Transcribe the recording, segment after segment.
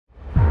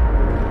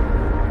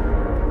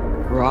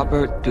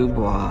Robert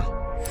Dubois.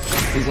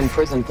 He's in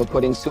prison for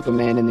putting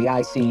Superman in the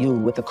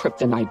ICU with a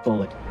kryptonite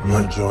bullet. I'm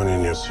not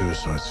joining your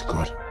suicide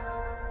squad.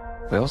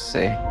 We'll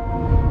see.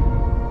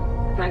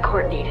 My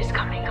court date is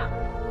coming up.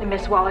 And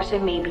Miss Waller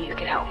said maybe you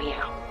could help me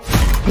out.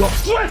 You're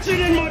flexing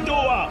in my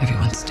door!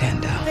 Everyone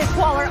stand down. Miss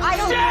Waller, I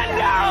don't... Stand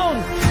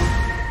down!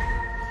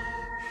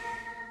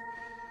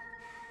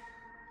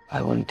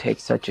 I wouldn't take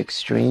such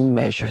extreme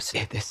measures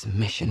if this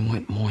mission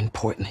went more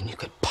important than you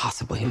could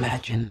possibly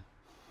imagine.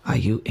 Are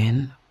you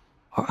in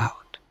or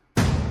out?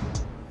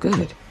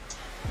 Good.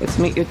 Let's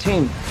meet your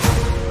team.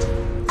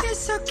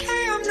 It's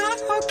okay, I'm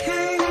not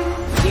okay.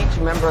 Each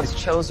member is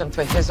chosen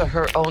for his or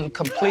her own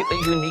completely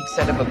unique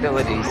set of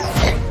abilities.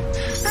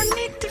 I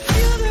need to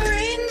feel the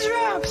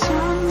raindrops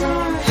on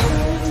my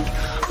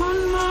head,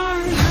 on my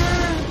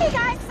head. Hey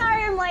guys,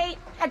 sorry I'm late.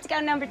 Had to go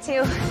number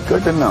 2.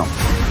 Good to know.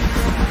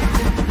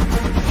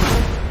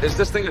 Is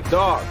this thing a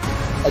dog?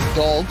 A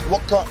dog?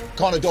 What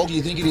kind of dog do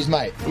you think it is,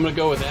 mate? I'm gonna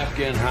go with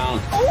Afghan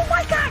Hound. Oh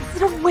my god,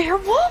 is it a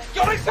werewolf?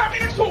 Yo, they sent me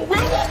next to a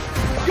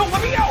werewolf! Yo,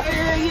 let me out!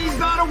 Hey, he's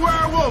not a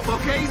werewolf,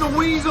 okay? He's a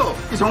weasel.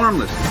 He's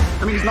harmless.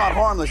 I mean, he's not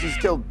harmless. He's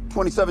killed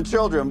 27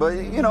 children, but,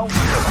 you know.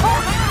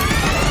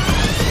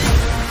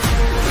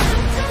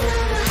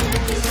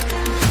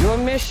 Your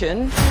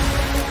mission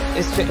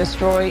is to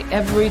destroy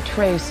every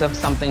trace of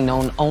something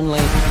known only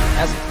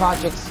as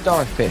Project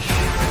Starfish.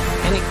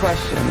 Any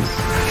questions?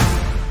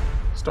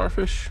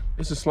 Starfish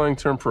is a slang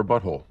term for a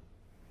butthole.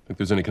 Think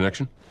there's any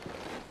connection?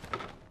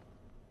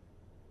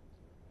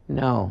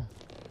 No.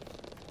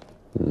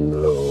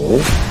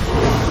 No.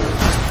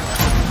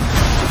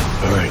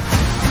 All right.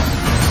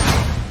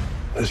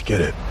 Let's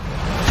get it.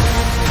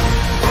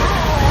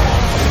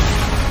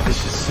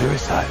 This is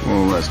suicide.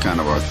 Well, that's kind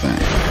of our thing.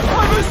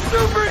 I'm a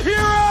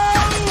superhero!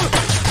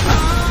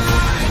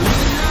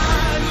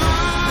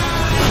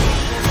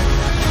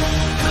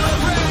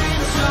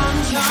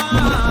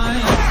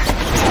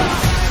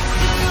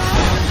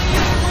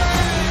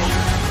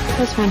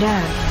 Where's my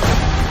dad?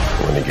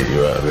 I want to get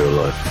you out of real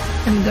life.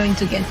 I'm going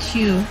to get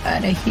you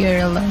out of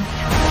here alive.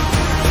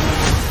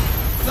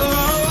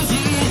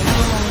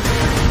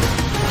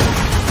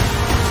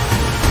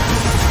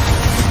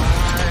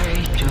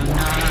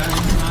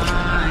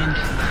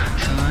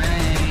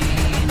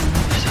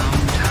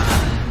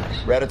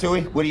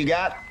 Ratatouille, what do you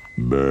got?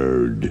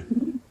 Bird.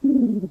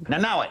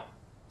 Now it.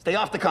 Stay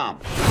off the comm.